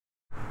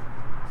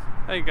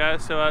Hey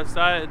guys, so I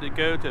decided to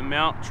go to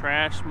Mount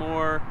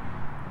Trashmore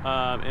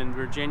in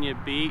Virginia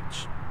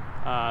Beach.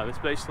 It's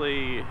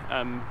basically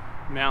a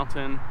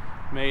mountain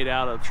made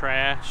out of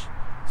trash.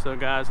 So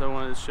guys, I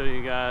wanted to show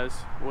you guys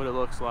what it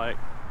looks like.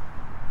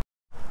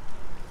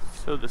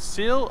 So the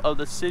seal of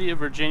the city of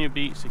Virginia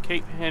Beach, the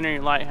Cape Henry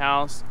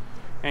Lighthouse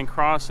and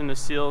cross in the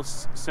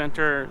seal's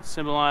center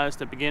symbolize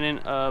the beginning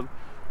of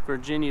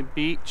Virginia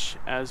Beach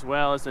as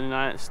well as the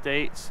United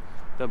States.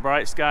 The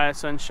bright sky,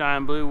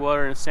 sunshine, blue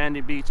water, and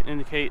sandy beach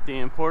indicate the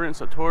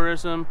importance of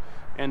tourism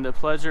and the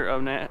pleasure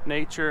of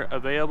nature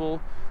available.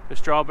 The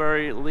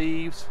strawberry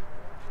leaves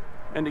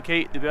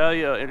indicate the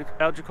value of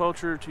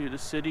agriculture to the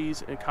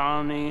city's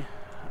economy.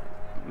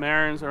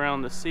 Marins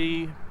around the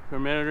sea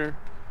perimeter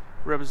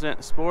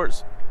represent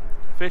sports,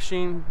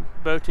 fishing,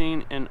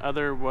 boating, and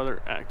other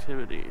water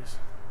activities.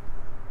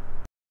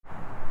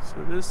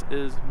 So this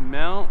is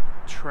Mount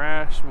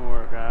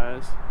Trashmore,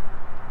 guys.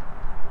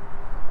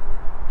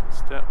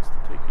 Steps to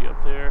take you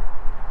up there.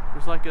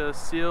 There's like a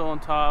seal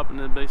on top, and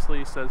it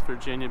basically says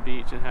Virginia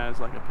Beach and has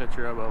like a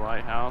picture of a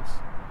lighthouse.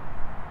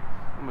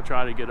 I'm gonna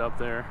try to get up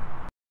there.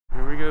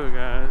 Here we go,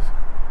 guys.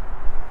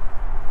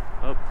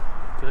 Up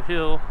the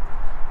hill,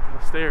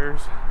 the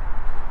stairs.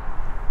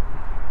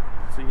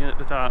 See you at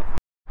the top.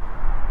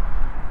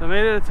 I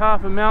made it to the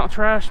top of Mount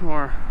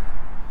Trashmore.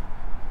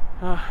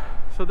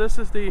 So this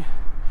is the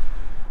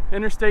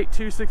Interstate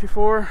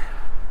 264.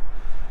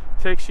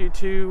 Takes you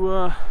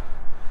to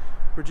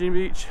Virginia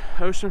Beach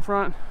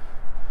oceanfront,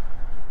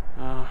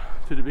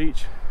 to the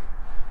beach.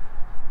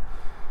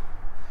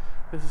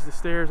 This is the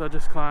stairs I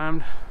just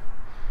climbed.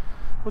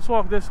 Let's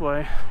walk this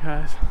way,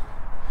 guys.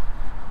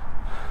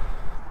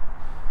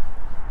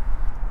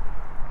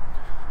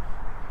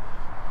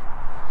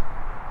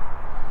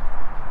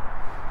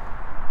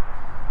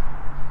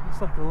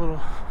 It's like a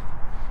little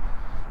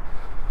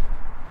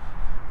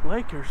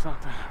lake or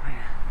something over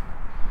here.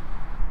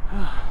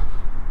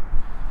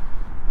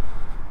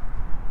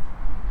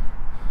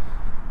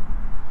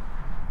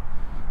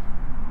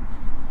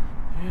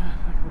 Yeah,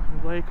 like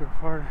a lake or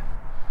part of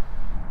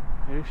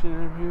the ocean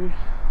there, maybe.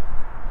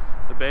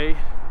 The bay.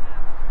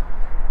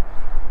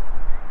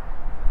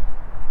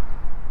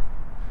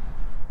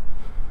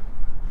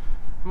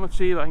 I'm gonna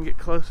see if I can get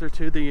closer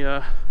to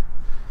the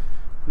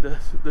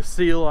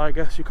seal, I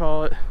guess you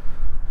call it.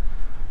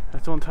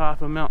 That's on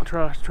top of Mount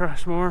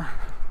Trashmore.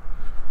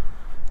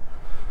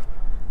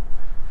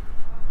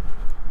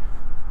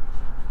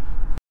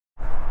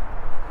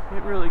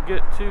 Can't really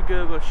get too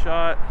good of a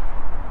shot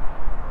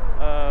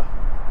of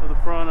the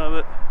front of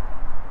it.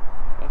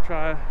 I'll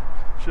try to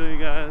show you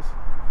guys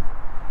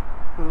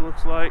what it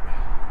looks like.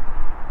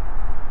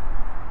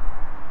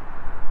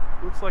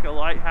 Looks like a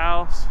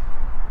lighthouse,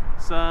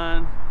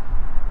 sun,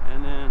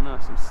 and then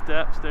some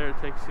steps there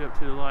that takes you up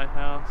to the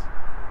lighthouse.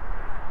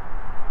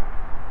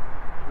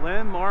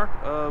 Landmark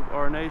of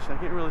our nation. I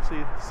can't really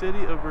see.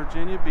 City of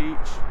Virginia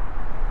Beach,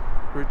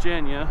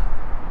 Virginia.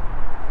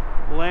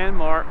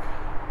 Landmark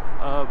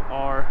of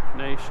our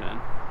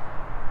nation.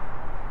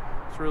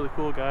 It's really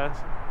cool, guys.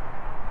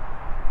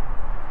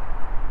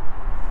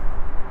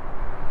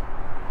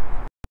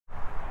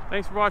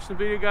 Thanks for watching the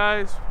video,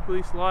 guys.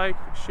 Please like,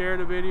 share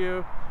the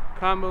video,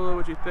 comment below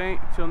what you think.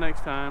 Until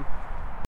next time.